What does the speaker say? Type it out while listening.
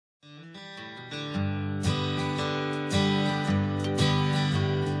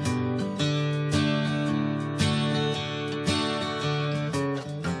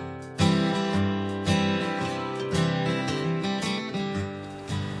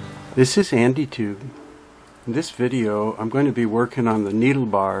This is AndyTube. In this video I'm going to be working on the needle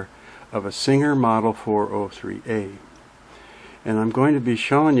bar of a Singer Model 403A, and I'm going to be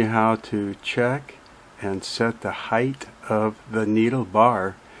showing you how to check and set the height of the needle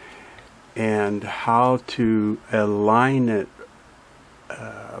bar and how to align it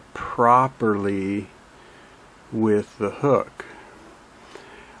properly with the hook.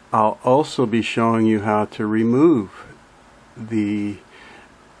 I'll also be showing you how to remove the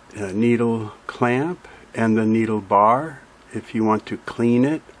needle clamp and the needle bar if you want to clean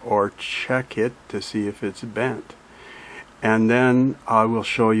it or check it to see if it's bent. And then I will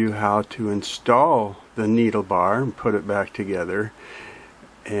show you how to install the needle bar and put it back together,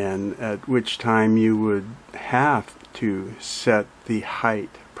 and at which time you would have to set the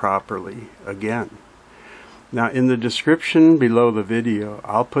height properly again. Now in the description below the video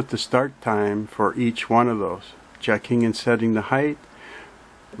I'll put the start time for each one of those: checking and setting the height,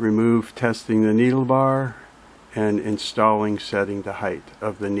 testing the needle bar, and installing setting the height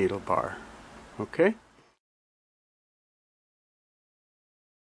of the needle bar. Okay?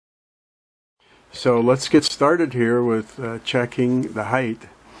 So let's get started here with checking the height.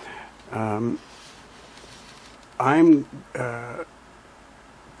 I'm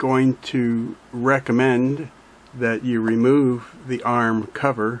going to recommend that you remove the arm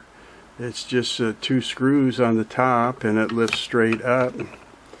cover. It's just 2 screws on the top and it lifts straight up.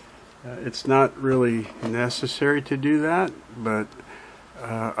 It's not really necessary to do that, but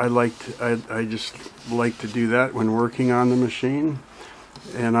I just like to do that when working on the machine.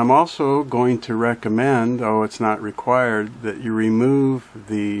 And I'm also going to recommend, though it's not required, that you remove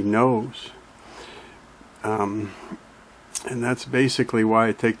the nose. And that's basically why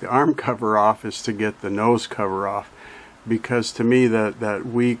I take the arm cover off, is to get the nose cover off. Because to me that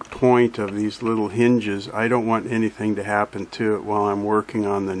weak point of these little hinges, I don't want anything to happen to it while I'm working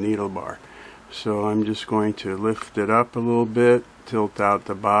on the needle bar. So I'm just going to lift it up a little bit, tilt out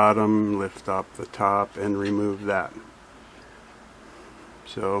the bottom, lift up the top, and remove that.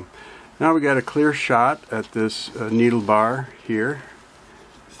 So now we got a clear shot at this needle bar here.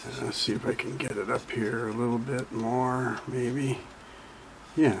 Let's see if I can get it up here a little bit more, maybe.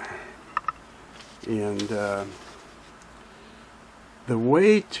 Yeah. And the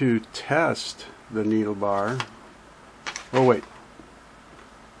way to test the needle bar,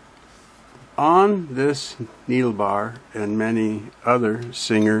 on this needle bar and many other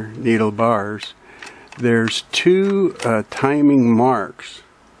Singer needle bars, there's 2 timing marks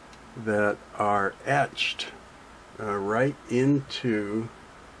that are etched right into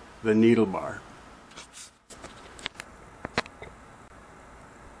the needle bar.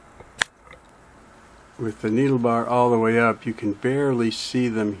 With the needle bar all the way up, you can barely see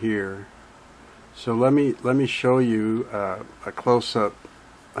them here. So let me show you a close-up,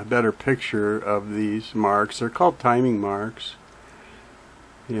 a better picture of these marks. They're called timing marks.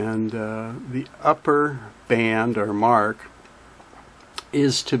 And the upper band or mark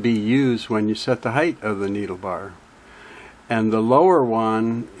is to be used when you set the height of the needle bar. And the lower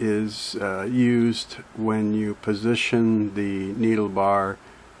one is used when you position the needle bar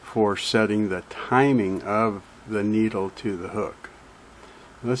for setting the timing of the needle to the hook.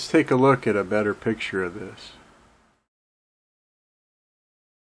 Let's take a look at a better picture of this.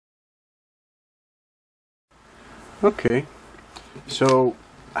 Okay, so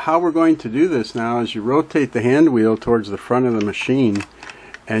how we're going to do this now is you rotate the hand wheel towards the front of the machine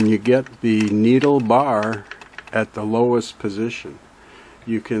and you get the needle bar at the lowest position.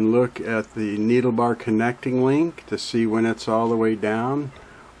 You can look at the needle bar connecting link to see when it's all the way down,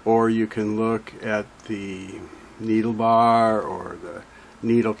 or you can look at the needle bar or the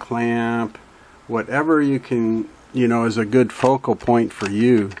needle clamp, whatever you can, is a good focal point for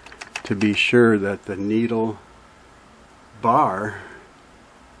you to be sure that the needle bar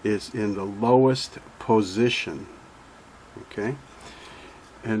is in the lowest position. Okay,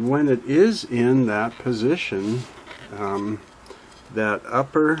 and when it is in that position, that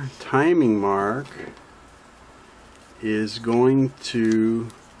upper timing mark is going to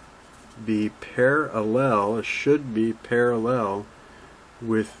be parallel, it should be parallel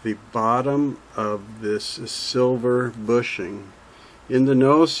with the bottom of this silver bushing. In the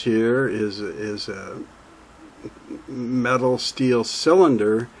nose here is a metal steel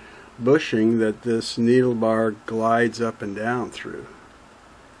cylinder bushing that this needle bar glides up and down through.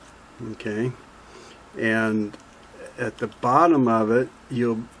 Okay, and at the bottom of it,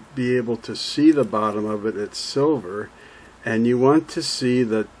 you'll be able to see the bottom of it. It's silver, and you want to see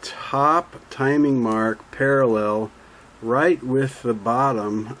the top timing mark parallel right with the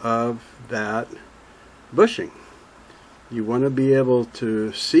bottom of that bushing. You want to be able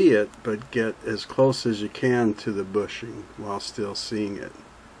to see it, but get as close as you can to the bushing while still seeing it.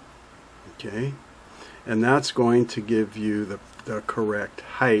 Okay? And that's going to give you the correct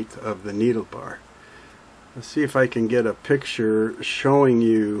height of the needle bar. Let's see if I can get a picture showing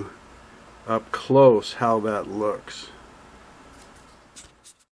you up close how that looks.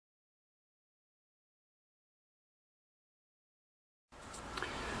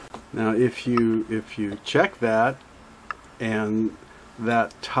 Now if you check that, and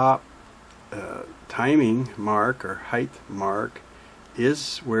that top timing mark or height mark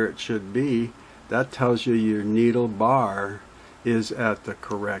is where it should be, that tells you your needle bar is at the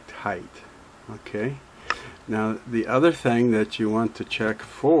correct height. Okay? Now the other thing that you want to check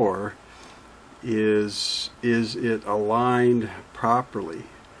for is it aligned properly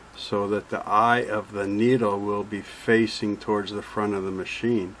so that the eye of the needle will be facing towards the front of the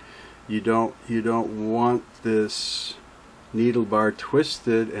machine. You don't want this needle bar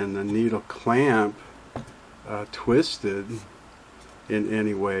twisted and the needle clamp twisted in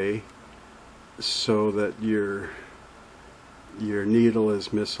any way so that your needle is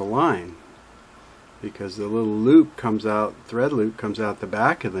misaligned, because the little loop comes out, thread loop comes out the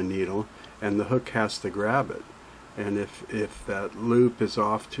back of the needle, and the hook has to grab it. And if that loop is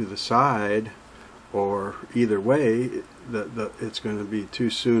off to the side or either way, it's going to be too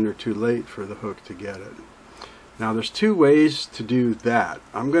soon or too late for the hook to get it. Now there's two ways to do that.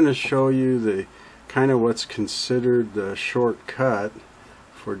 I'm going to show you the kind of what's considered the shortcut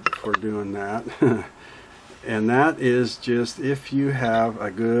for doing that. And that is just if you have a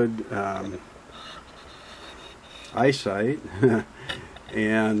good eyesight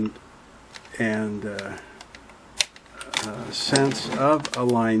and sense of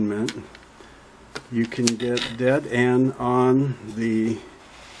alignment, you can get dead end on the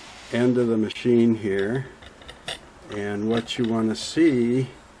end of the machine here. And what you want to see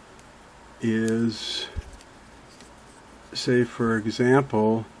is, say for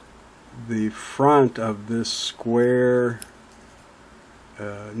example, the front of this square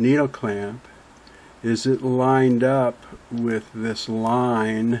needle clamp. Is it lined up with this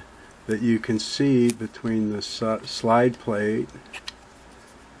line that you can see between the slide plate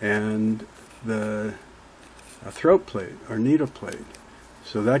and the throat plate or needle plate?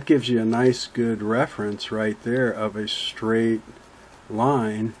 So that gives you a nice good reference right there of a straight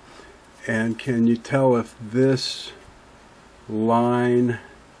line. And can you tell if this line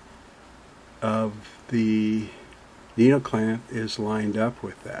of the needle clamp is lined up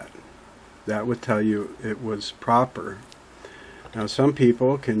with that? That would tell you it was proper. Now some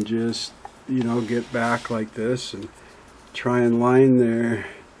people can just, get back like this and try and line their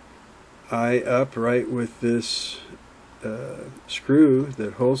eye up right with this screw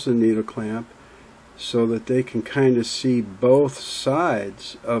that holds the needle clamp so that they can kind of see both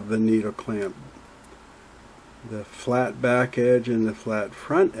sides of the needle clamp, the flat back edge and the flat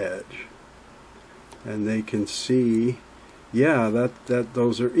front edge, and they can see, yeah, that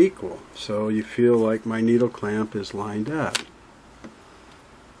those are equal, so you feel like my needle clamp is lined up.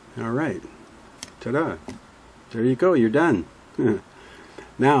 Alright, ta-da, there you go, you're done.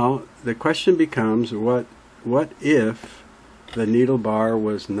 Now the question becomes, what if the needle bar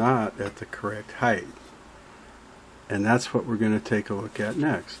was not at the correct height? And that's what we're going to take a look at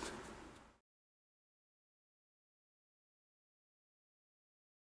next.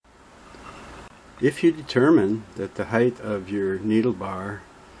 If you determine that the height of your needle bar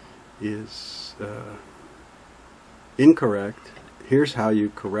is incorrect, here's how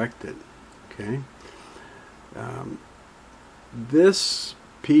you correct it. Okay, this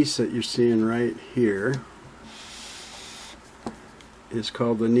piece that you're seeing right here is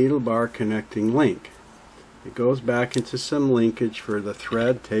called the needle bar connecting link. It goes back into some linkage for the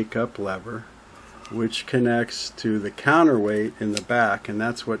thread take-up lever, which connects to the counterweight in the back, and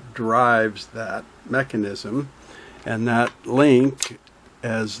that's what drives that mechanism. And that link,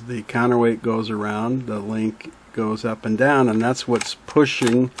 as the counterweight goes around, the link goes up and down, and that's what's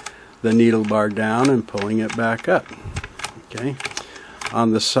pushing the needle bar down and pulling it back up. Okay,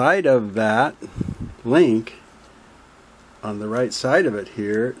 on the side of that link, on the right side of it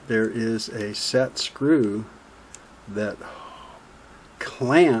here, there is a set screw that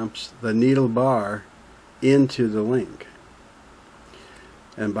clamps the needle bar into the link.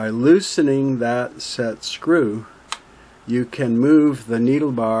 And by loosening that set screw, you can move the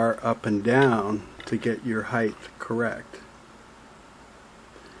needle bar up and down to get your height correct.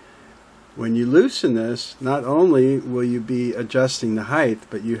 When you loosen this, not only will you be adjusting the height,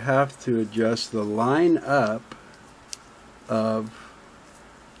 but you have to adjust the line up of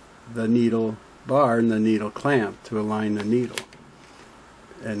the needle bar and the needle clamp to align the needle.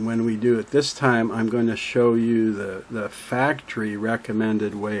 And when we do it this time, I'm going to show you the factory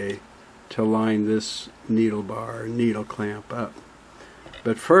recommended way to line this needle bar, needle clamp up.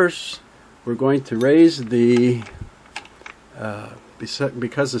 But first, we're going to raise the,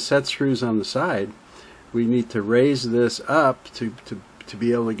 because the set screw's on the side, we need to raise this up to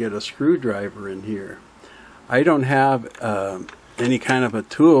be able to get a screwdriver in here. I don't have any kind of a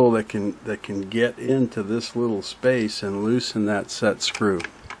tool that can get into this little space and loosen that set screw.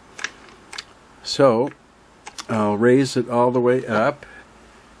 So I'll raise it all the way up,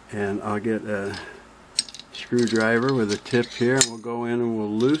 and I'll get a screwdriver with a tip here, and we'll go in and we'll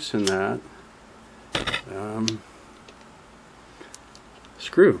loosen that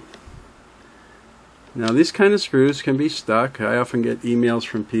screw. Now these kind of screws can be stuck. I often get emails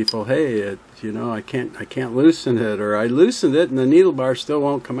from people, hey, you know, I can't loosen it, or I loosened it and the needle bar still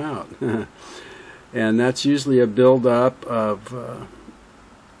won't come out. And that's usually a buildup of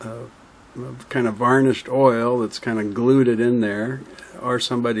kind of varnished oil that's kind of glued it in there, or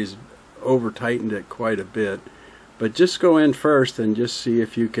somebody's over tightened it quite a bit. But just go in first and just see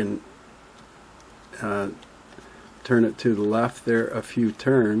if you can turn it to the left there a few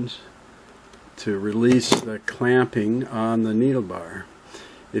turns to release the clamping on the needle bar.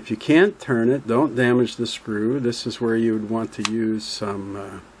 If you can't turn it, don't damage the screw. This is where you would want to use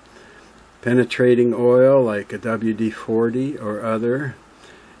some penetrating oil like a WD-40 or other.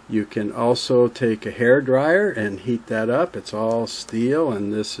 You can also take a hair dryer and heat that up. It's all steel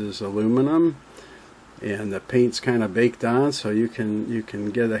and this is aluminum, and the paint's kind of baked on, so you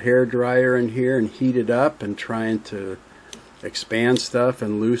can get a hair dryer in here and heat it up and trying to expand stuff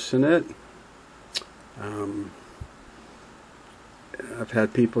and loosen it. I've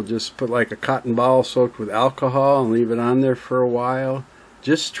had people just put like a cotton ball soaked with alcohol and leave it on there for a while,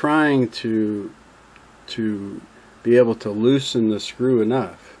 just trying to be able to loosen the screw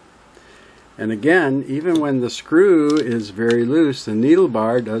enough. And again, even when the screw is very loose, the needle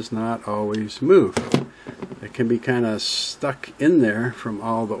bar does not always move. It can be kind of stuck in there from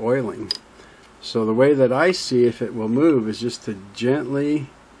all the oiling. So the way that I see if it will move is just to gently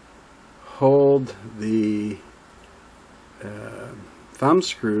hold the thumb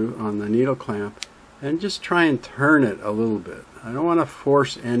screw on the needle clamp and just try and turn it a little bit. I don't want to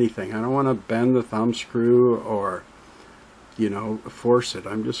force anything. I don't want to bend the thumb screw or, you know, force it.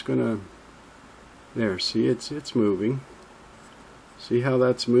 I'm just going to, there, see, it's moving. See how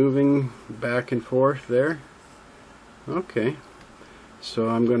that's moving back and forth there? Okay. So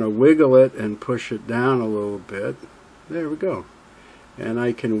I'm going to wiggle it and push it down a little bit. There we go. And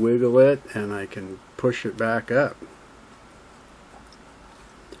I can wiggle it and I can push it back up.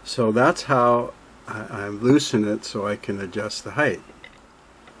 So that's how I loosen it so I can adjust the height.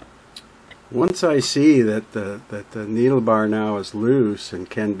 Once I see that the needle bar now is loose and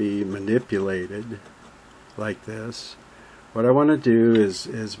can be manipulated like this, what I want to do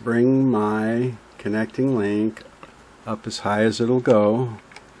is bring my connecting link up as high as it'll go,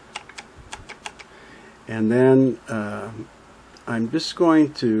 and then I'm just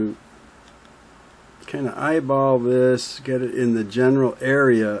going to kind of eyeball this, get it in the general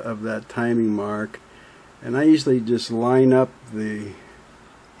area of that timing mark, and I usually just line up the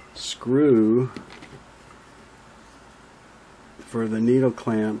screw for the needle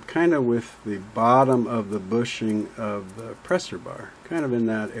clamp kind of with the bottom of the bushing of the presser bar, kind of in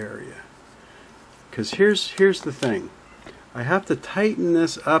that area. Because here's the thing, I have to tighten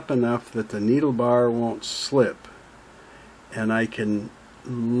this up enough that the needle bar won't slip, and I can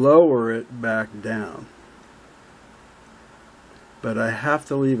lower it back down. But I have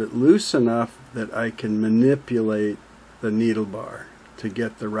to leave it loose enough that I can manipulate the needle bar to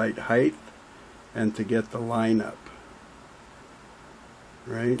get the right height and to get the line up.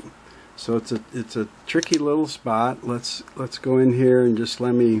 Right? So it's a tricky little spot. Let's go in here and just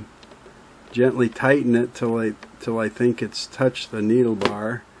let me gently tighten it till I think it's touched the needle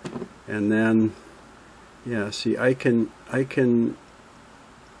bar, and then yeah, see, I can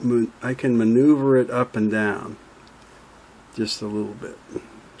maneuver it up and down just a little bit.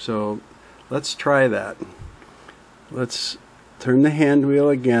 So let's try that. Let's turn the hand wheel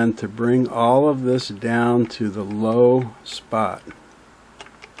again to bring all of this down to the low spot.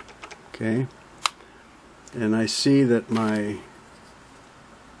 Okay, and I see that my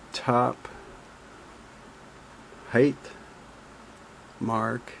top height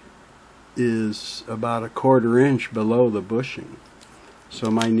mark is about 1/4 inch below the bushing, so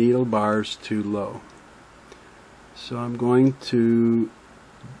my needle bar's too low. So I'm going to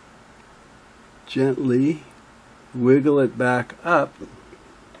gently wiggle it back up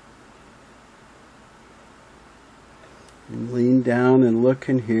Lean down and look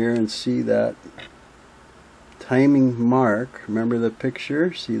in here and see that timing mark. Remember the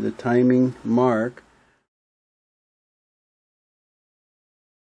picture? See the timing mark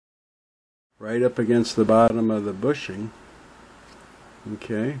right up against the bottom of the bushing.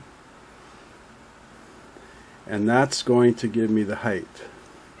 Okay. And that's going to give me the height.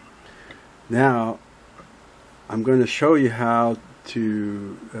 Now, I'm going to show you how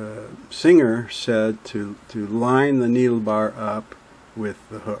to, Singer said to line the needle bar up with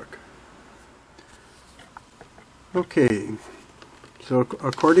the hook. Okay, so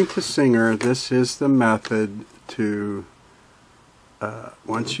according to Singer, this is the method to,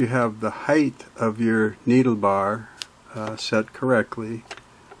 once you have the height of your needle bar set correctly,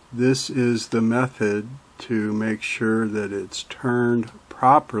 this is the method to make sure that it's turned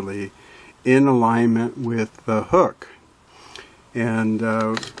properly in alignment with the hook. And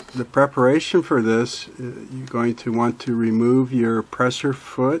the preparation for this, you're going to want to remove your presser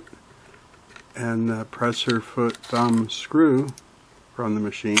foot and the presser foot thumb screw from the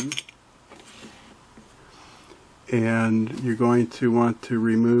machine. And you're going to want to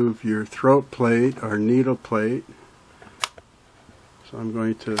remove your throat plate or needle plate. So I'm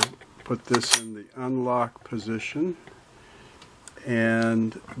going to put this in the unlock position,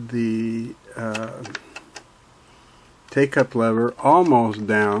 and the take-up lever almost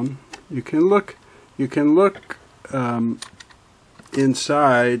down. You can look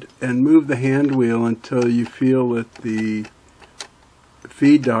inside and move the hand wheel until you feel that the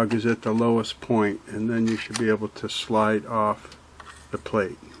feed dog is at the lowest point, and then you should be able to slide off the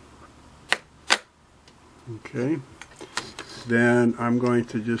plate. Okay. Then I'm going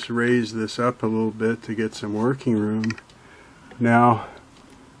to just raise this up a little bit to get some working room. Now,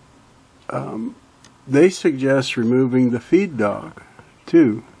 they suggest removing the feed dog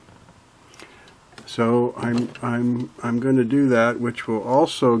too. So I'm going to do that, which will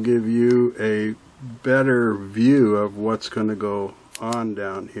also give you a better view of what's going to go on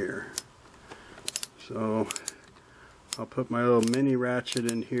down here. So I'll put my little mini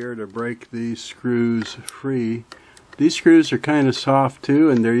ratchet in here to break these screws free. These screws are kind of soft too,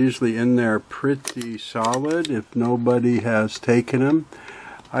 and they're usually in there pretty solid if nobody has taken them.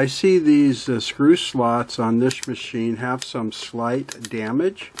 I see these screw slots on this machine have some slight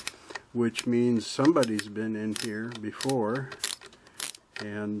damage, which means somebody's been in here before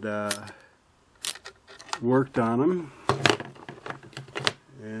and worked on them.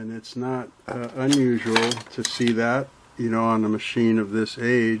 And it's not unusual to see that, you know, on a machine of this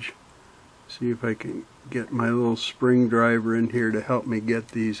age. See if I can get my little spring driver in here to help me get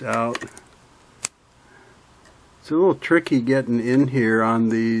these out. It's a little tricky getting in here on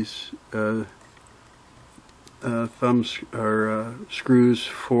these thumbs or screws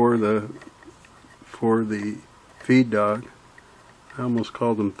for the feed dog. I almost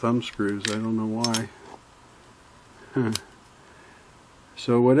called them thumb screws. I don't know why.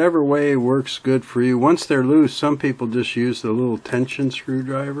 So whatever way works good for you. Once they're loose, some people just use the little tension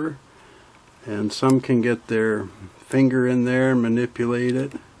screwdriver, and some can get their finger in there and manipulate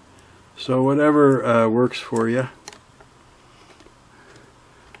it. So whatever works for you.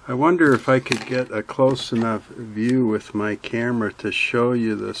 I wonder if I could get a close enough view with my camera to show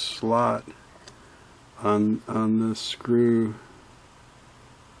you the slot on this screw.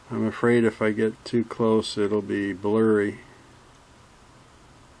 I'm afraid if I get too close it'll be blurry.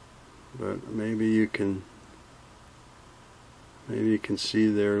 But maybe you can see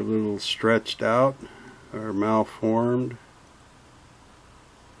they're a little stretched out or malformed.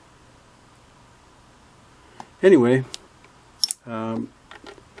 Anyway,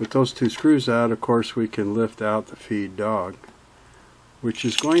 with those two screws out, of course, we can lift out the feed dog, which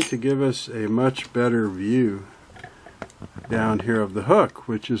is going to give us a much better view down here of the hook,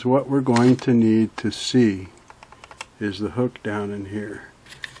 which is what we're going to need to see, is the hook down in here.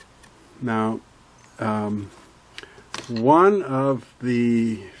 Now, one of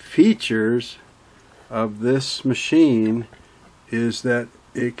the features of this machine is that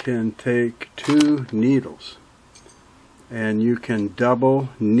it can take 2 needles, and you can double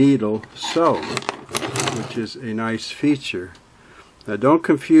needle sew, which is a nice feature. Now don't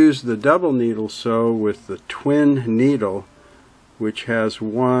confuse the double needle sew with the twin needle, which has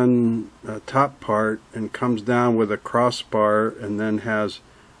one top part and comes down with a crossbar and then has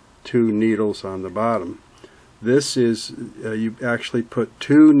 2 needles on the bottom. This is, you actually put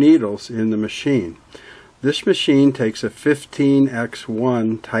 2 needles in the machine. This machine takes a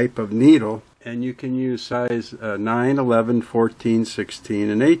 15x1 type of needle, and you can use size 9, 11, 14, 16,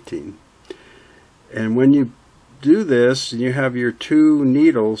 and 18. And when you do this and you have your two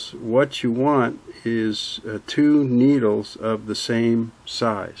needles, what you want is two needles of the same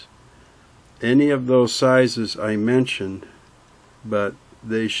size. Any of those sizes I mentioned, but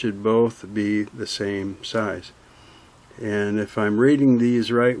they should both be the same size. And if I'm reading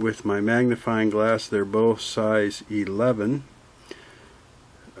these right with my magnifying glass, they're both size 11,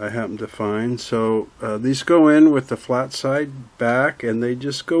 I happen to find. So these go in with the flat side back, and they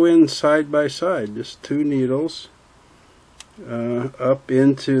just go in side by side, just two needles up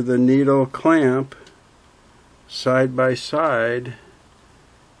into the needle clamp side by side,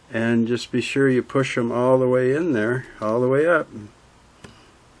 and just be sure you push them all the way in there, all the way up.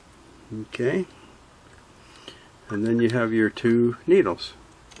 Okay, and then you have your two needles.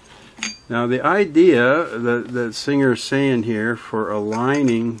 Now the idea that Singer is saying here for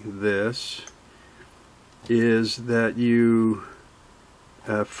aligning this is that you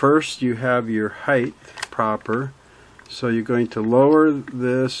first you have your height proper, so you're going to lower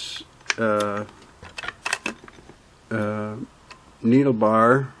this needle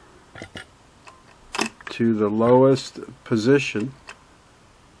bar to the lowest position,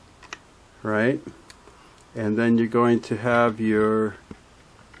 right? And then you're going to have your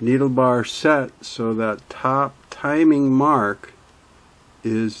needle bar set so that top timing mark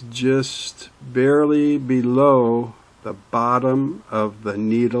is just barely below the bottom of the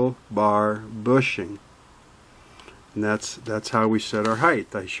needle bar bushing. And that's how we set our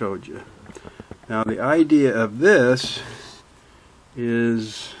height I showed you. Now the idea of this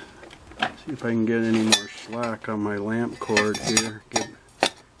is, see if I can get any more slack on my lamp cord here.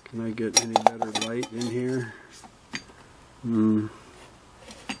 Can I get any better light in here?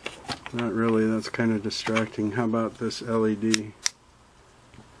 Not really, that's kind of distracting. How about this LED?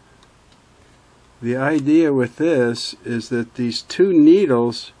 The idea with this is that these two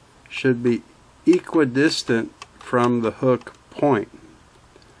needles should be equidistant from the hook point.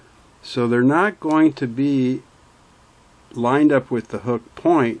 So they're not going to be lined up with the hook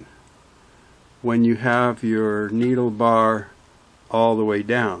point when you have your needle bar all the way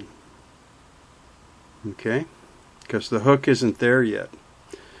down. Okay? Because the hook isn't there yet.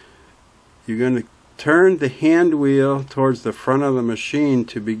 You're going to turn the hand wheel towards the front of the machine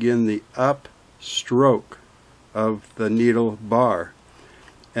to begin the up stroke of the needle bar.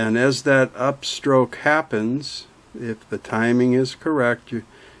 And as that up stroke happens, if the timing is correct,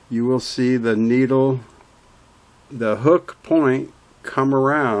 you will see the needle, the hook point come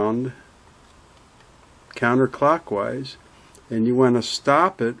around counterclockwise, and you want to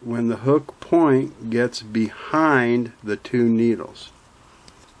stop it when the hook point gets behind the two needles.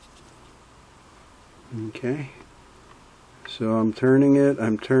 Okay, so I'm turning it,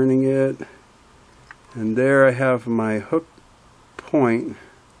 and there I have my hook point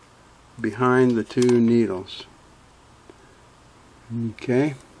behind the two needles.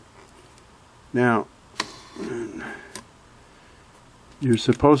 Okay, now you're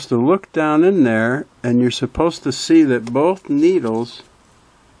supposed to look down in there, and you're supposed to see that both needles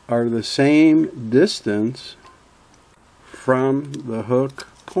are the same distance from the hook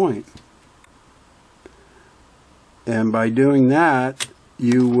point. And by doing that,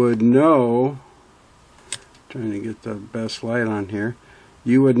 you would know, trying to get the best light on here,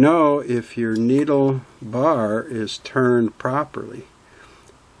 you would know if your needle bar is turned properly.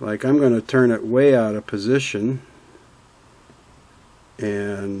 Like I'm going to turn it way out of position,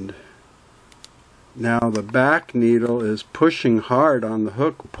 and now the back needle is pushing hard on the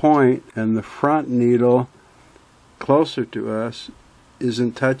hook point, and the front needle closer to us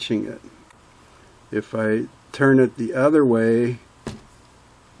isn't touching it. If I turn it the other way,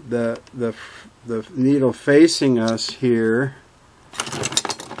 the needle facing us here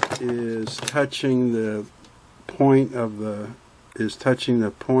is touching the point of the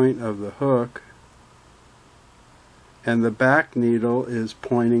hook, and the back needle is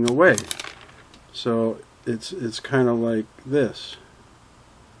pointing away. So it's kind of like this,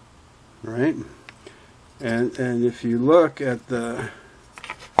 right? And if you look at the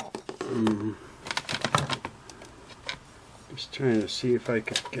just trying to see if I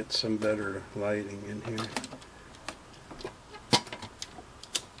could get some better lighting in here.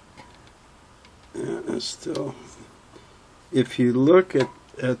 Still, if you look at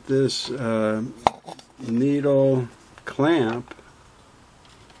this needle clamp,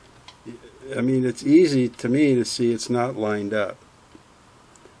 I mean, it's easy to me to see it's not lined up.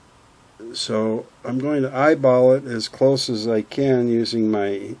 So I'm going to eyeball it as close as I can using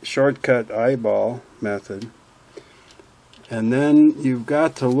my shortcut eyeball method. And then you've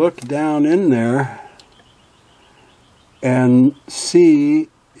got to look down in there and see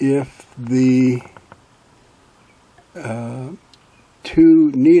if the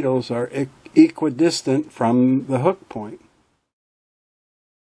two needles are equidistant from the hook point.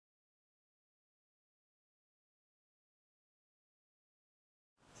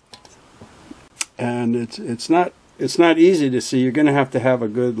 And it's not easy to see. You're going to have a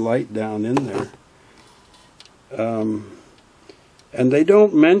good light down in there. And they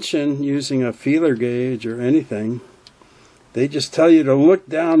don't mention using a feeler gauge or anything. They just tell you to look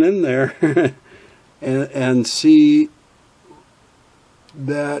down in there and see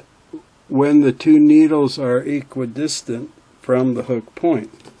that when the two needles are equidistant from the hook point.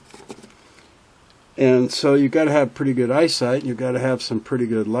 And so you've got to have pretty good eyesight. You've got to have some pretty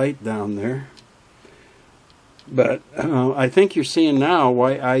good light down there. But I think you're seeing now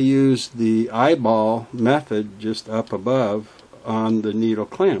why I use the eyeball method just up above on the needle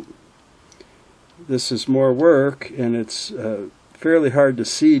clamp. This is more work, and it's fairly hard to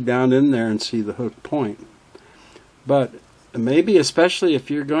see down in there and see the hook point. But maybe especially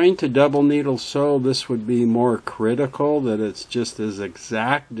if you're going to double needle sew, this would be more critical, that it's just as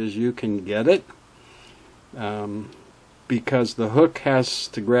exact as you can get it. Because the hook has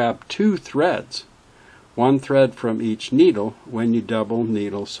to grab two threads. One thread from each needle when you double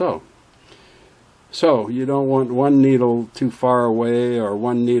needle sew. So you don't want one needle too far away or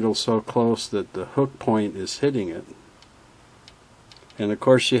one needle so close that the hook point is hitting it. And of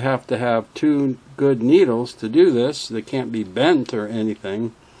course you have to have two good needles to do this. They can't be bent or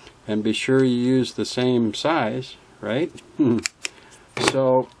anything. And be sure you use the same size, right?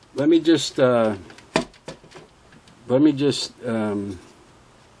 So let me just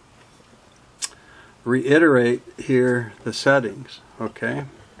reiterate here the settings, okay?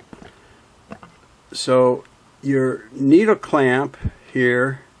 So your needle clamp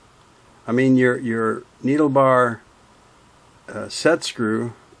here, your needle bar set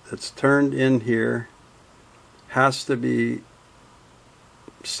screw that's turned in here has to be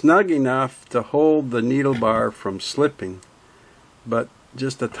snug enough to hold the needle bar from slipping, but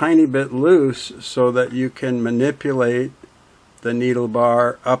just a tiny bit loose so that you can manipulate the needle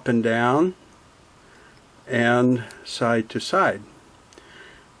bar up and down and side to side.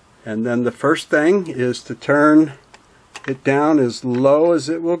 And then the first thing is to turn it down as low as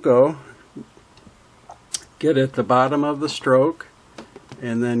it will go. Get at the bottom of the stroke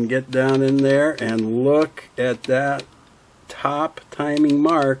and then get down in there and look at that top timing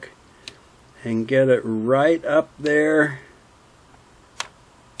mark and get it right up there.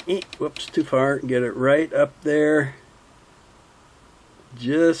 Whoops, too far. Get it right up there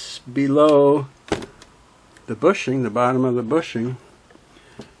just below the bushing, the bottom of the bushing,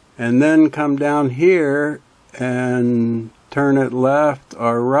 and then come down here and turn it left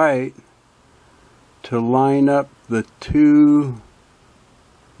or right to line up the two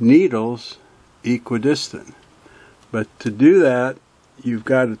needles equidistant. But to do that, you've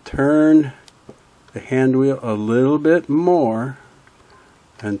got to turn the hand wheel a little bit more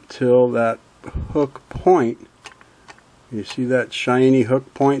until that hook point, you see that shiny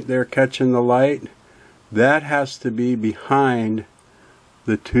hook point there catching the light? That has to be behind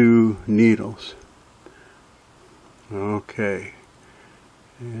the two needles. Okay,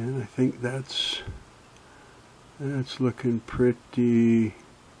 and I think that's looking pretty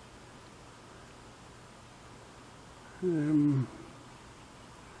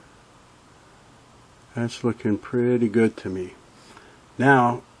that's looking pretty good to me.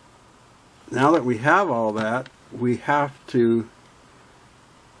 Now that we have all that, we have to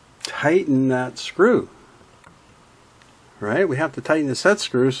tighten that screw. Right? We have to tighten the set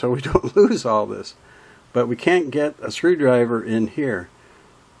screw so we don't lose all this. But we can't get a screwdriver in here.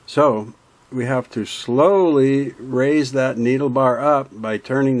 So we have to slowly raise that needle bar up by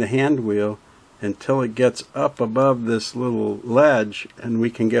turning the hand wheel until it gets up above this little ledge and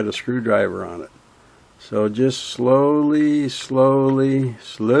we can get a screwdriver on it. So just slowly, slowly,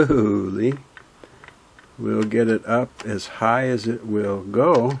 slowly, we'll get it up as high as it will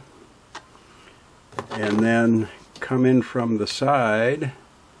go, and then come in from the side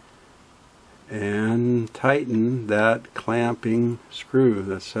and tighten that clamping screw,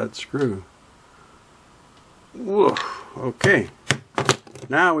 the set screw. Whoa, okay,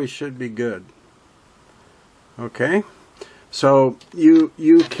 now we should be good. Okay, so you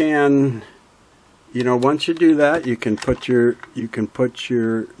can, once you do that, you can put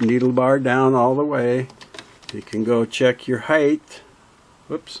your needle bar down all the way. You can go check your height.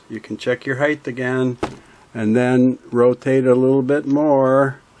 Whoops, you can check your height again, and then rotate a little bit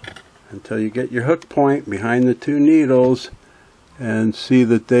more until you get your hook point behind the two needles and see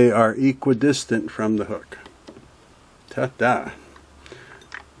that they are equidistant from the hook. Ta-da!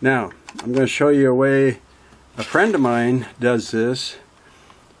 Now, I'm going to show you a way a friend of mine does this.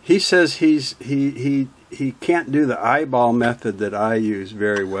 He says he can't do the eyeball method that I use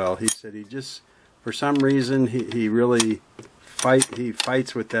very well. He said he just, for some reason, he really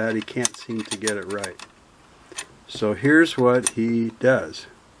fights with that. He can't seem to get it right. So here's what he does.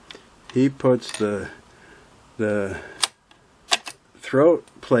 He puts the throat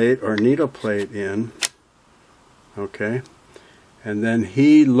plate or needle plate in, okay, and then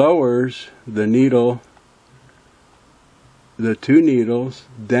he lowers the needle, the two needles,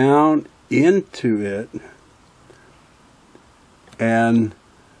 down into it, and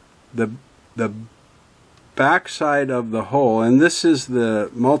the back side of the hole, and this is the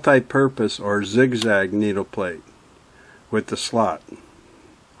multi-purpose or zigzag needle plate with the slot,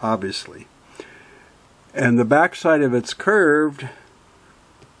 obviously, and the back side of it's curved,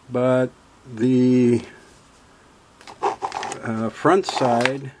 but the front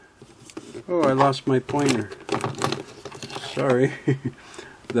side, oh, I lost my pointer, sorry.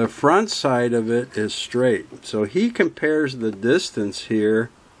 The front side of it is straight. So he compares the distance here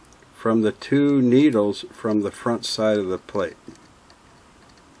from the two needles from the front side of the plate.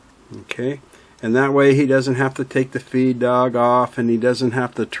 Okay, and that way he doesn't have to take the feed dog off, and he doesn't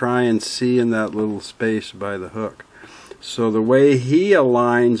have to try and see in that little space by the hook. So the way he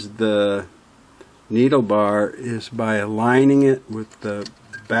aligns the needle bar is by aligning it with the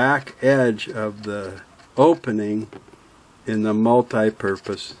back edge of the opening in the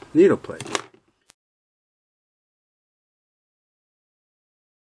multi-purpose needle plate.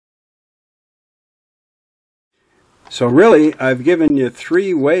 So really, I've given you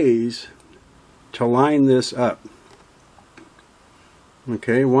 3 ways to line this up.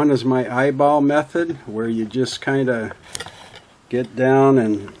 Okay, one is my eyeball method, where you just kind of get down,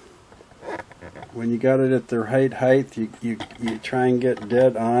 and when you got it at the right height, you try and get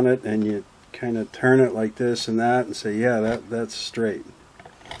dead on it, and you kind of turn it like this and that and say, yeah, that's straight.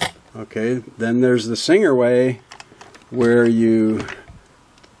 Okay, then there's the Singer way, where you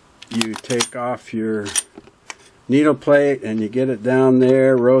take off your needle plate and you get it down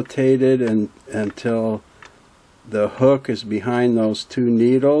there, rotate it until the hook is behind those two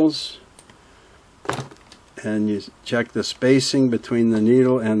needles, and you check the spacing between the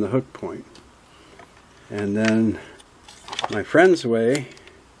needle and the hook point. And then my friend's way,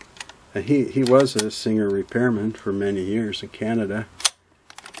 and he was a Singer repairman for many years in Canada,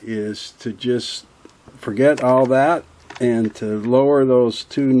 is to just forget all that and to lower those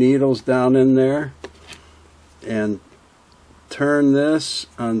two needles down in there and turn this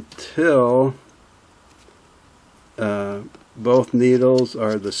until both needles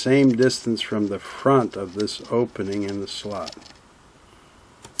are the same distance from the front of this opening in the slot.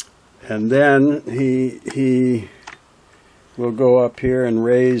 And then he will go up here and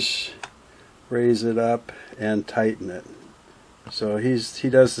raise it up and tighten it. So he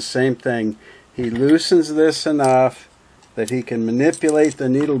does the same thing. He loosens this enough that he can manipulate the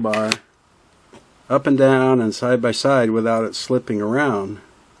needle bar up and down and side by side without it slipping around.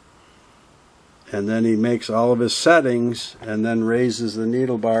 And then he makes all of his settings and then raises the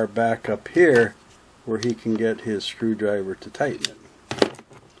needle bar back up here where he can get his screwdriver to tighten it.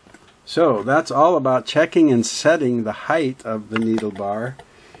 So that's all about checking and setting the height of the needle bar,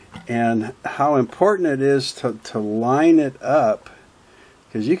 and how important it is to line it up,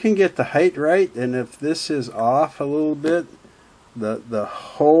 because you can get the height right, and if this is off a little bit, the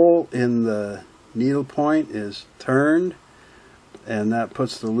hole in the needle point is turned, and that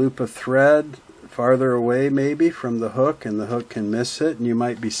puts the loop of thread farther away maybe from the hook, and the hook can miss it, and you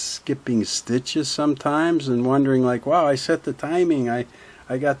might be skipping stitches sometimes and wondering like, wow, I set the timing, I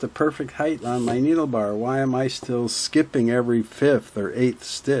got the perfect height on my needle bar, why am I still skipping every 5th or 8th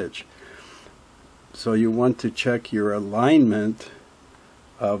stitch? So you want to check your alignment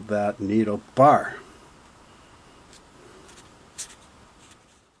of that needle bar.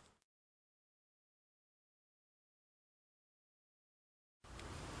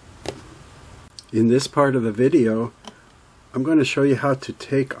 In this part of the video, I'm going to show you how to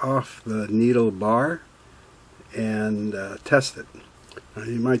take off the needle bar and test it.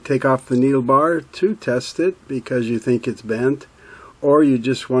 You might take off the needle bar to test it because you think it's bent, or you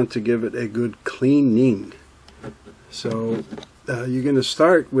just want to give it a good cleaning. So you're going to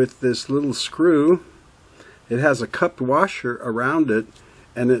start with this little screw. It has a cupped washer around it,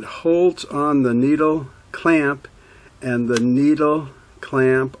 and it holds on the needle clamp and the needle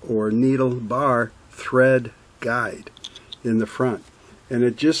clamp or needle bar thread guide in the front, and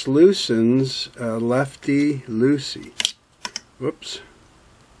it just loosens lefty-loosey. Whoops.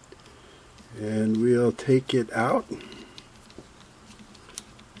 And we'll take it out,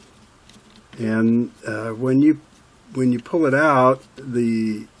 And when you pull it out,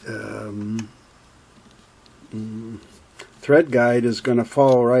 the thread guide is going to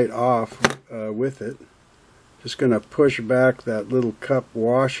fall right off with it. Just going to push back that little cup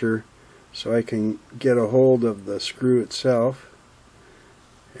washer so I can get a hold of the screw itself.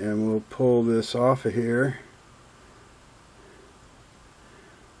 And we'll pull this off of here.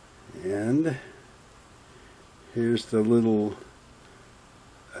 And here's the little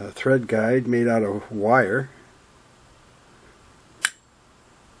thread guide made out of wire.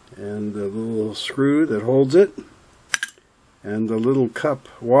 And the little screw that holds it. And the little cup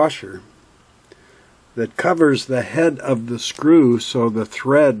washer that covers the head of the screw so the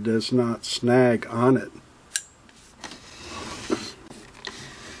thread does not snag on it.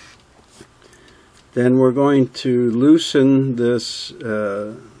 Then we're going to loosen this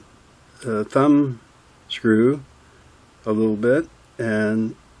thumb screw a little bit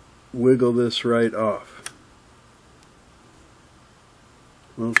and wiggle this right off.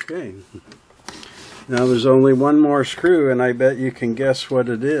 Okay. Now there's only one more screw, and I bet you can guess what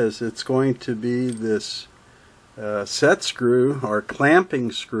it is. It's going to be this set screw or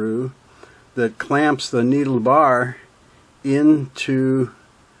clamping screw that clamps the needle bar into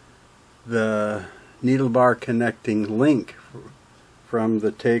the needle bar connecting link from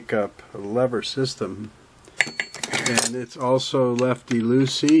the take-up lever system. And it's also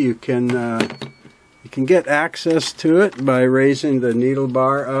lefty-loosey. You can get access to it by raising the needle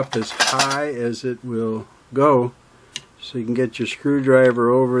bar up as high as it will go. So you can get your screwdriver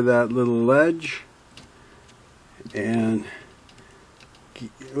over that little ledge and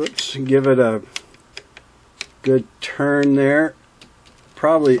give it a good turn there.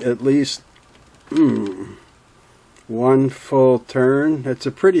 Probably at least one full turn. It's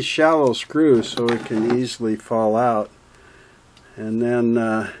a pretty shallow screw, so it can easily fall out. And then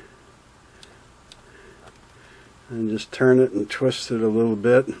and just turn it and twist it a little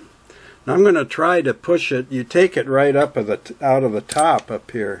bit. Now I'm going to try to push it. You take it right up out of the top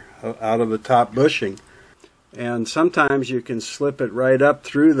up here, out of the top bushing. And sometimes you can slip it right up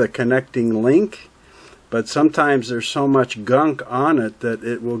through the connecting link, but sometimes there's so much gunk on it that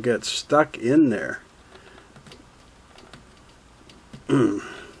it will get stuck in there.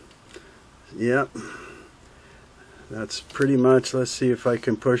 Yep. That's pretty much, let's see if I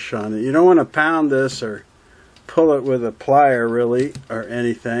can push on it. You don't want to pound this or pull it with a plier really or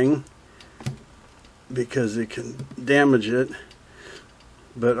anything because it can damage it.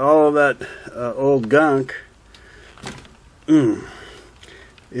 But all of that old gunk,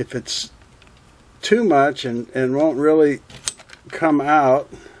 if it's too much and won't really come out,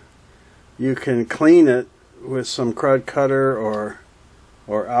 you can clean it with some crud cutter or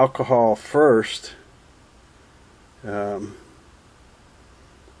alcohol first, you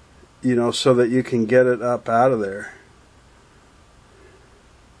know, so that you can get it up out of there.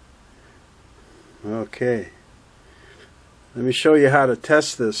 Okay, let me show you how to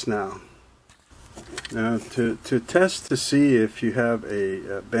test this now. Now to test to see if you have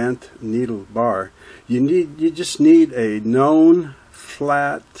a bent needle bar, you just need a known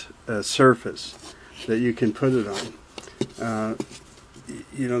flat surface that you can put it on.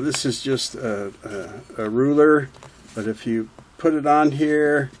 You know, this is just a ruler, but if you put it on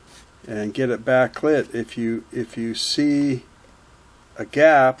here and get it backlit, if you see a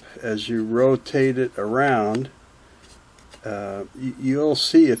gap as you rotate it around, you'll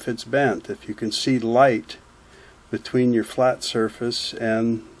see if it's bent, if you can see light between your flat surface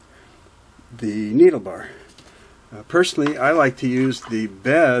and the needle bar. Personally, I like to use the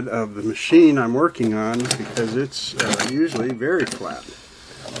bed of the machine I'm working on because it's usually very flat.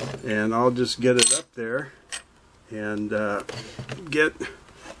 And I'll just get it up there and get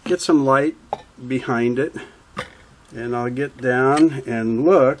some light behind it, and I'll get down and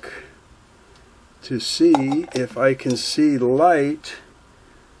look to see if I can see light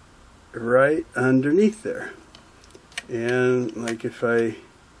right underneath there. And like if I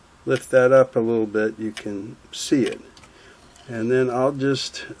lift that up a little bit, you can see it. And then I'll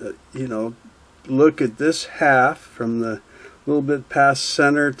just you know, look at this half from the little bit past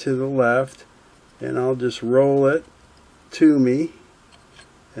center to the left, and I'll just roll it to me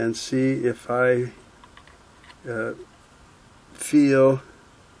and see if I feel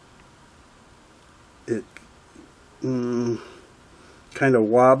it kind of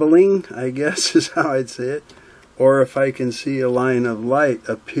wobbling, I guess is how I'd say it, or if I can see a line of light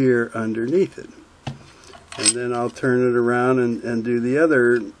appear underneath it. And then I'll turn it around and do the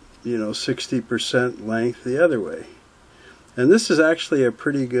other, you know, 60% length the other way. And this is actually a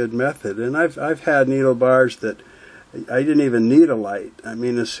pretty good method. And I've had needle bars that I didn't even need a light. I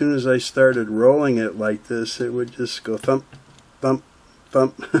mean, as soon as I started rolling it like this, it would just go thump, thump,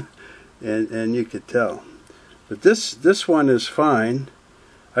 thump, and you could tell. But this one is fine.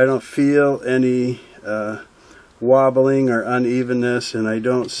 I don't feel any wobbling or unevenness, and I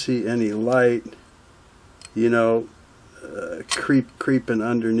don't see any light, you know, creeping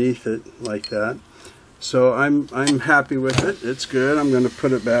underneath it like that. So I'm happy with it. It's good. I'm going to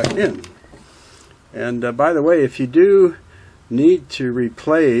put it back in. And by the way, if you do need to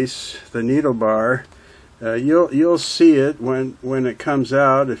replace the needle bar, you'll see it when it comes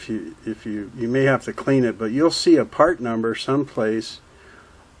out. If you may have to clean it, but you'll see a part number someplace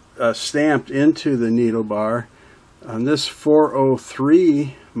stamped into the needle bar. On this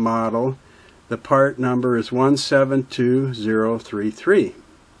 403 model, the part number is 172033.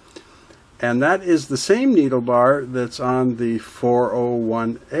 And that is the same needle bar that's on the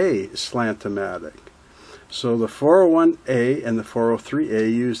 401A Slant-O-Matic. So the 401A and the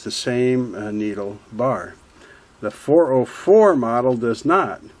 403A use the same needle bar. The 404 model does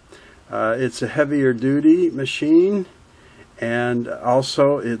not. It's a heavier duty machine, and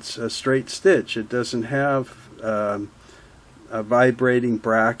also it's a straight stitch. It doesn't have a vibrating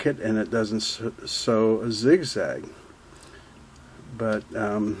bracket, and it doesn't sew a zigzag. But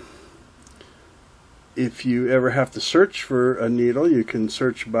if you ever have to search for a needle, you can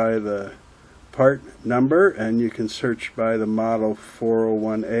search by the part number, and you can search by the model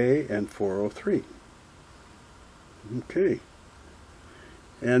 401A and 403. Okay.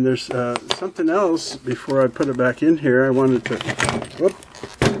 And there's something else before I put it back in here. I wanted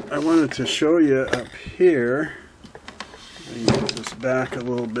to show you up here. Let me put this back a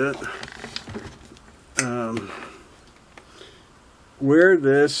little bit. Where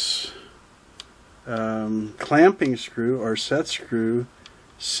this clamping screw or set screw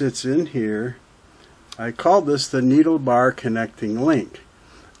sits in here, I call this the needle bar connecting link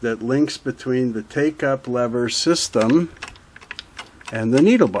that links between the take-up lever system and the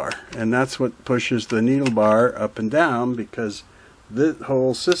needle bar, and that's what pushes the needle bar up and down, because the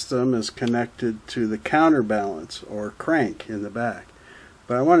whole system is connected to the counterbalance or crank in the back.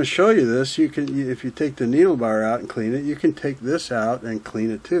 But I want to show you this. You can, if you take the needle bar out and clean it, you can take this out and clean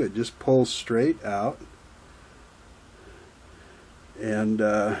it too. It just pulls straight out, and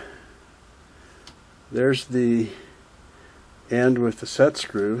there's the end with the set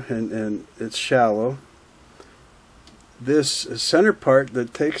screw, and it's shallow. This center part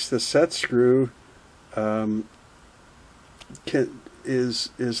that takes the set screw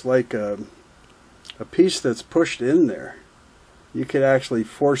is like a piece that's pushed in there. You could actually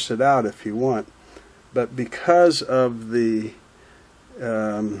force it out if you want, but because of the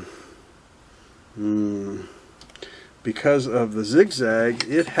zigzag,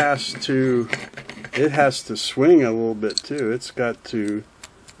 it has to swing a little bit too. It's got to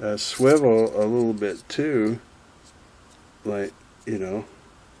swivel a little bit too, like, you know,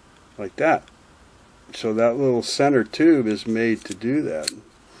 like that. So that little center tube is made to do that.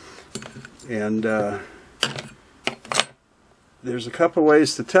 And there's a couple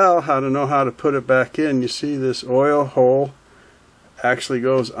ways to tell how to know how to put it back in. You see this oil hole actually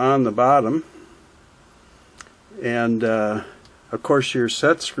goes on the bottom, and of course your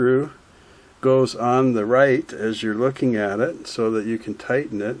set screw goes on the right as you're looking at it, so that you can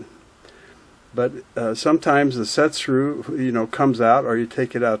tighten it. But sometimes the set screw, you know, comes out, or you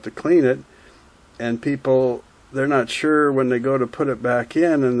take it out to clean it, and people, they're not sure when they go to put it back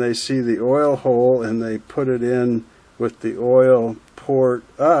in, and they see the oil hole, and they put it in with the oil port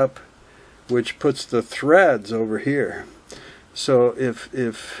up, which puts the threads over here. So if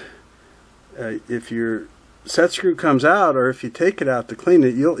your set screw comes out, or if you take it out to clean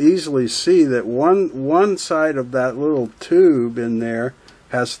it, you'll easily see that one side of that little tube in there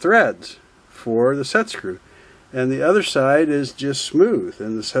has threads for the set screw, and the other side is just smooth,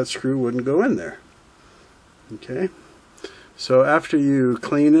 and the set screw wouldn't go in there. Okay, so after you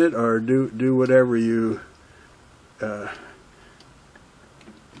clean it, or do whatever you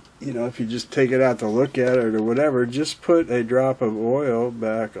you know, if you just take it out to look at it or whatever, just put a drop of oil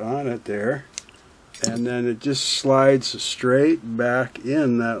back on it there, and then it just slides straight back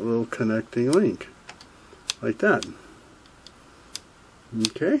in that little connecting link, like that.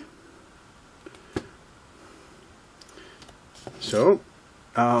 Okay, so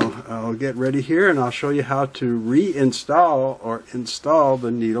I'll get ready here, and I'll show you how to reinstall or install the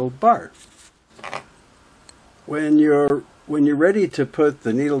needle bar. When you're ready to put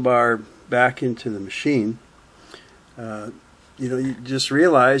the needle bar back into the machine, you know, you just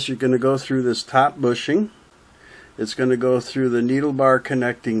realize you're going to go through this top bushing. It's going to go through the needle bar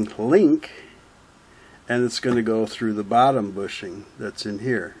connecting link, and it's going to go through the bottom bushing that's in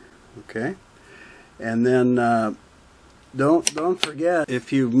here. Okay, and then don't forget,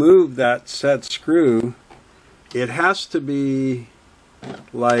 if you move that set screw, it has to be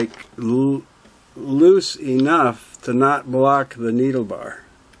like loose enough to not block the needle bar.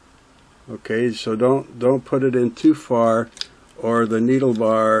 Okay, so don't put it in too far, or the needle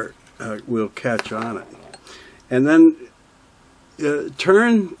bar will catch on it. And then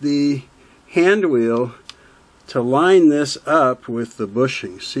turn the hand wheel to line this up with the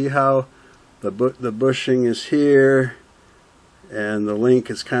bushing. See how the bushing is here and the link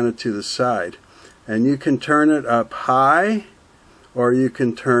is kind of to the side. And you can turn it up high or you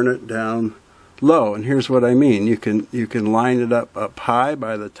can turn it down low. And here's what I mean. You can line it up high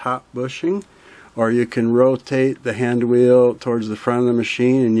by the top bushing, or you can rotate the hand wheel towards the front of the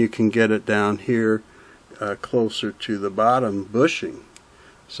machine and you can get it down here closer to the bottom bushing.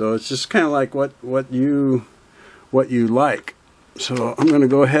 So it's just kind of like what you like. So I'm going to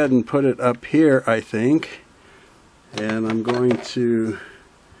go ahead and put it up here, I think, and I'm going to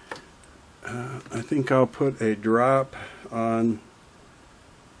I think I'll put a drop on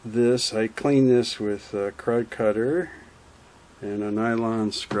this. I clean this with a Krud Kutter and a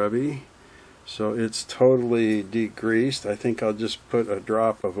nylon scrubby, so it's totally degreased. I think I'll just put a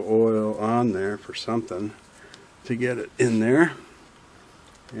drop of oil on there for something to get it in there,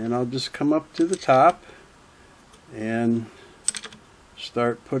 and I'll just come up to the top and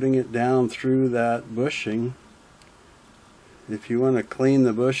start putting it down through that bushing. If you want to clean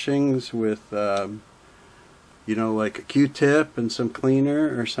the bushings with you know, like a Q-tip and some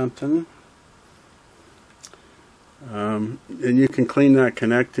cleaner or something, and you can clean that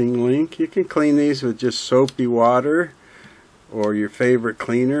connecting link. You can clean these with just soapy water or your favorite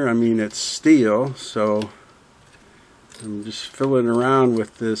cleaner. I mean, it's steel, so I'm just filling around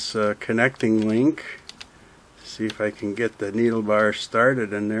with this connecting link. See if I can get the needle bar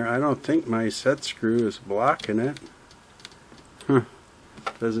started in there. I don't think my set screw is blocking it.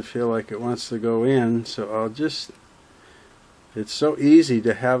 Doesn't feel like it wants to go in, so I'll just, it's so easy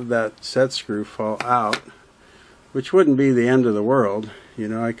to have that set screw fall out, which wouldn't be the end of the world. You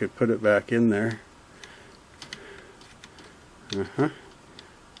know, I could put it back in there.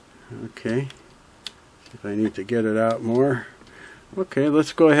 Okay, if I need to get it out more. Okay,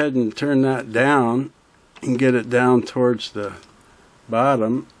 let's go ahead and turn that down and get it down towards the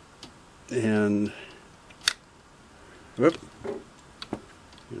bottom, and whoop,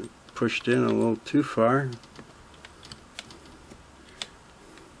 pushed in a little too far.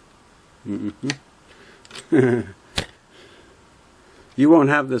 You won't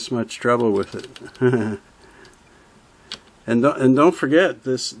have this much trouble with it. And don't forget,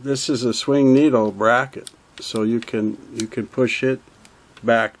 this is a swing needle bracket, so you can push it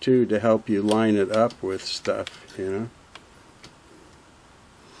back too to help you line it up with stuff, you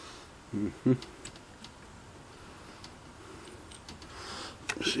know.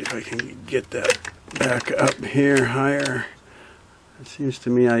 See if I can get that back up here higher. It seems to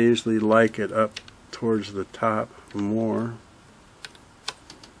me I usually like it up towards the top more.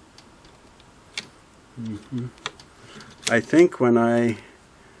 I think when I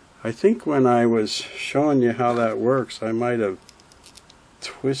was showing you how that works, I might have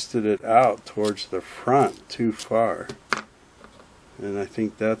twisted it out towards the front too far, and I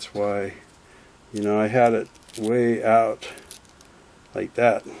think that's why, you know, I had it way out like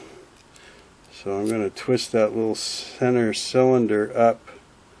that. So I'm going to twist that little center cylinder up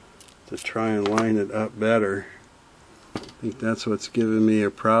to try and line it up better. I think that's what's giving me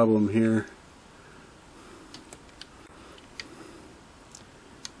a problem here.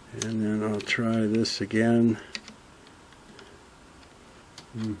 And then I'll try this again.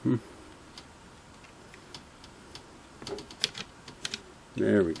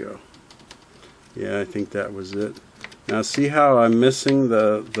 There we go. Yeah, I think that was it. Now see how I'm missing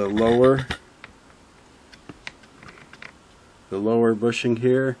the lower bushing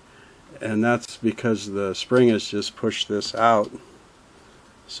here, and that's because the spring has just pushed this out.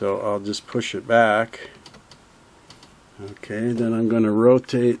 So I'll just push it back. Okay, then I'm going to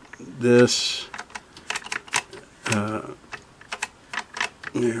rotate this. There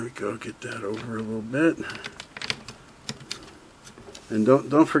we go. Get that over a little bit. And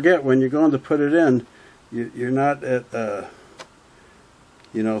don't forget, when you're going to put it in, you're not at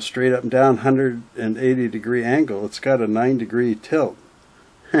you know, straight up and down 180 degree angle. It's got a 9-degree tilt.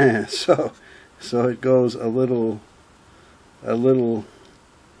 so it goes a little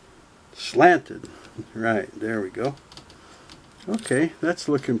slanted. Right, there we go. Okay, that's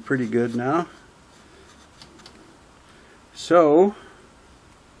looking pretty good now. So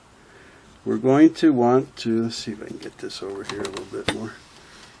we're going to want to, let's see if I can get this over here a little bit more.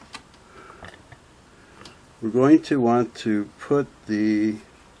 We're going to want to put the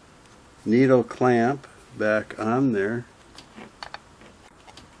needle clamp back on there.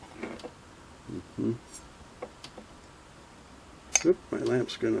 Oop, my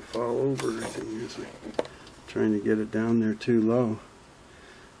lamp's going to fall over. I think I'm trying to get it down there too low.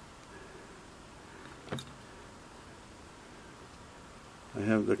 I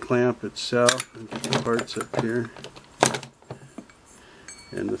have the clamp itself and get the parts up here,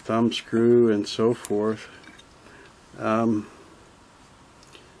 and the thumb screw and so forth.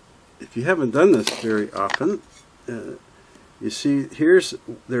 If you haven't done this very often, you see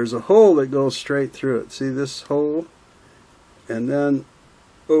there's a hole that goes straight through it. See this hole? And then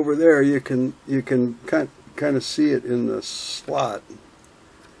over there you can kind of see it in the slot.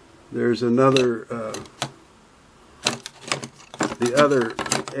 There's another the other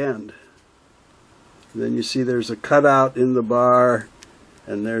end. Then you see there's a cutout in the bar,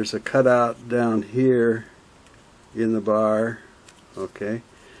 and there's a cutout down here in the bar. Okay,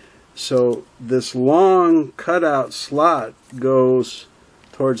 so this long cutout slot goes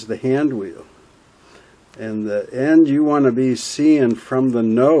towards the hand wheel, and the end you want to be seeing from the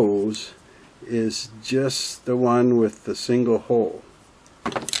nose is just the one with the single hole,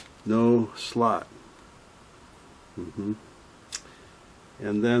 no slot.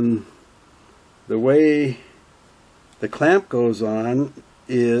 And then the way the clamp goes on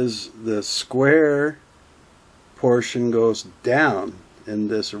is the square portion goes down and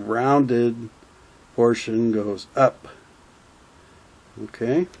this rounded portion goes up.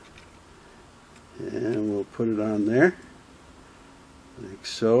 Okay, and we'll put it on there like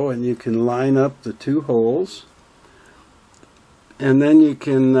so, and you can line up the two holes, and then you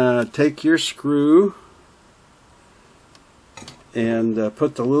can take your screw and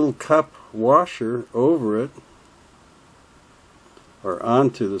put the little cup washer over it, or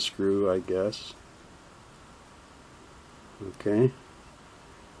onto the screw, I guess. Okay,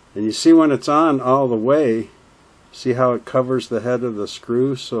 and you see when it's on all the way, see how it covers the head of the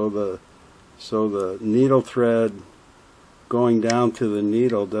screw, so the needle thread going down to the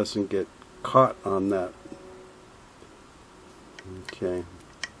needle doesn't get caught on that. Okay,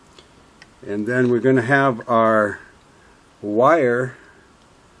 and then we're going to have our wire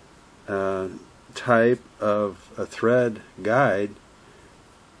type of a thread guide,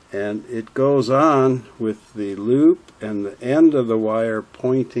 and it goes on with the loop and the end of the wire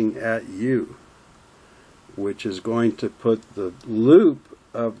pointing at you, which is going to put the loop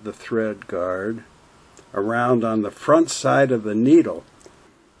of the thread guard around on the front side of the needle,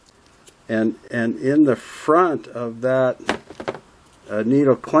 and in the front of that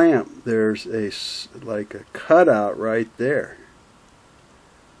needle clamp there's like a cutout right there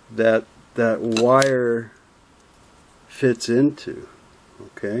that wire fits into.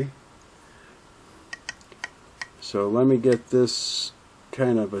 Okay, so let me get this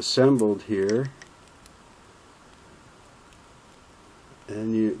kind of assembled here,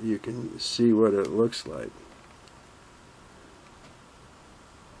 and you can see what it looks like.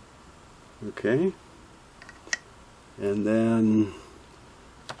 Okay, and then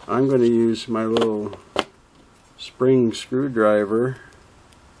I'm going to use my little spring screwdriver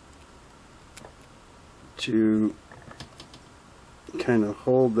to kind of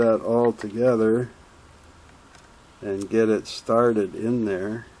hold that all together and get it started in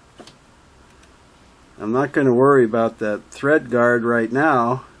there. I'm not going to worry about that thread guard right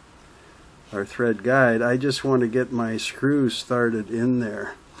now, or thread guide. I just want to get my screw started in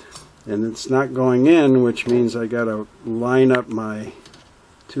there, and it's not going in, which means I got to line up my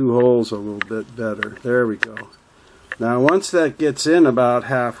two holes a little bit better. There we go. Now once that gets in about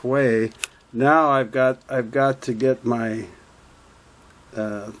halfway, now I've got to get my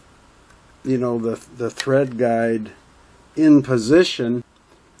you know, the thread guide in position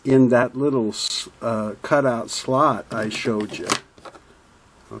in that little cutout slot I showed you.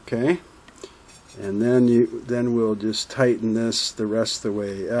 Okay, and then we'll just tighten this the rest of the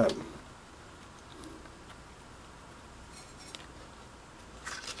way up.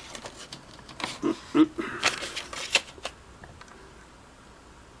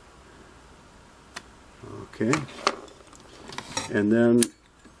 Okay, and then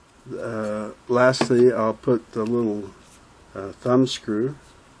lastly I'll put the little thumb screw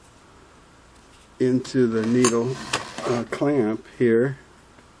into the needle clamp here,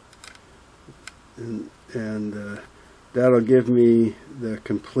 and that'll give me the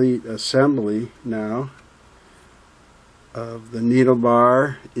complete assembly now of the needle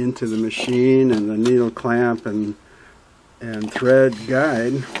bar into the machine and the needle clamp and thread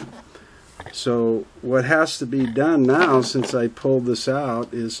guide. So what has to be done now, since I pulled this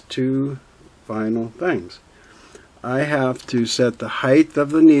out, is two final things. I have to set the height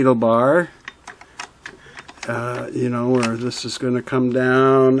of the needle bar, you know, where this is going to come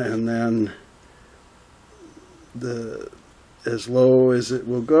down, and then as low as it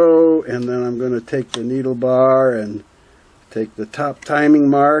will go, and then I'm going to take the needle bar and take the top timing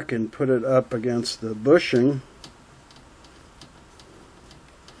mark and put it up against the bushing.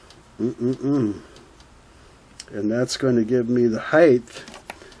 And that's going to give me the height.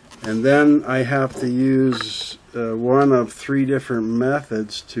 And then I have to use one of three different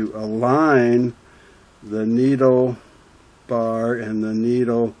methods to align the needle bar and the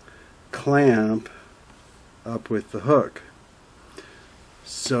needle clamp up with the hook.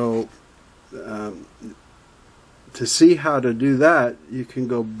 So to see how to do that, you can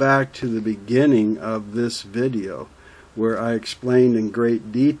go back to the beginning of this video where I explained in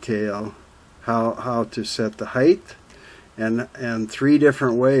great detail how to set the height and three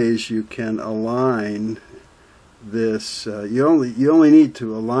different ways you can align this. You only need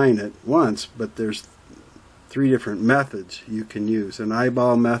to align it once, but there's three different methods you can use: an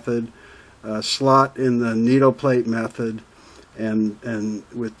eyeball method, a slot in the needle plate method, and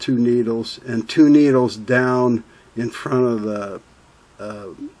with two needles, and two needles down in front of the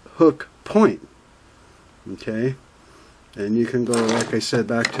hook point. Okay, and you can go, like I said,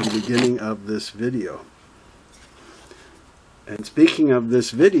 back to the beginning of this video. And speaking of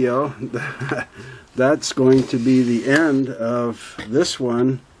this video, that's going to be the end of this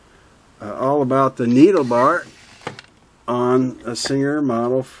one, all about the needle bar on a Singer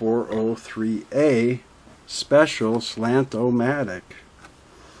Model 403A Special Slant-O-Matic.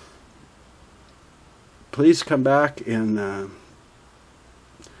 Please come back and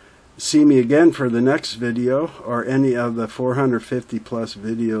see me again for the next video, or any of the 450 plus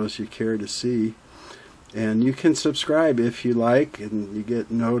videos you care to see. And you can subscribe if you like, and you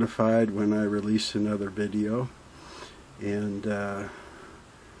get notified when I release another video. And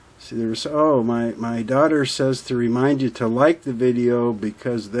see, there was, oh, my daughter says to remind you to like the video,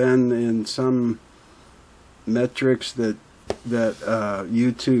 because then in some metrics that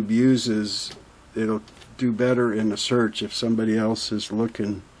YouTube uses, it'll do better in a search if somebody else is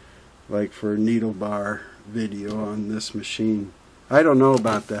looking like for a needle bar video on this machine. I don't know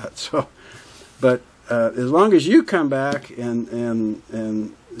about that, so, but as long as you come back and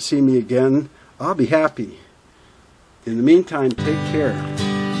see me again, I'll be happy. In the meantime, take care.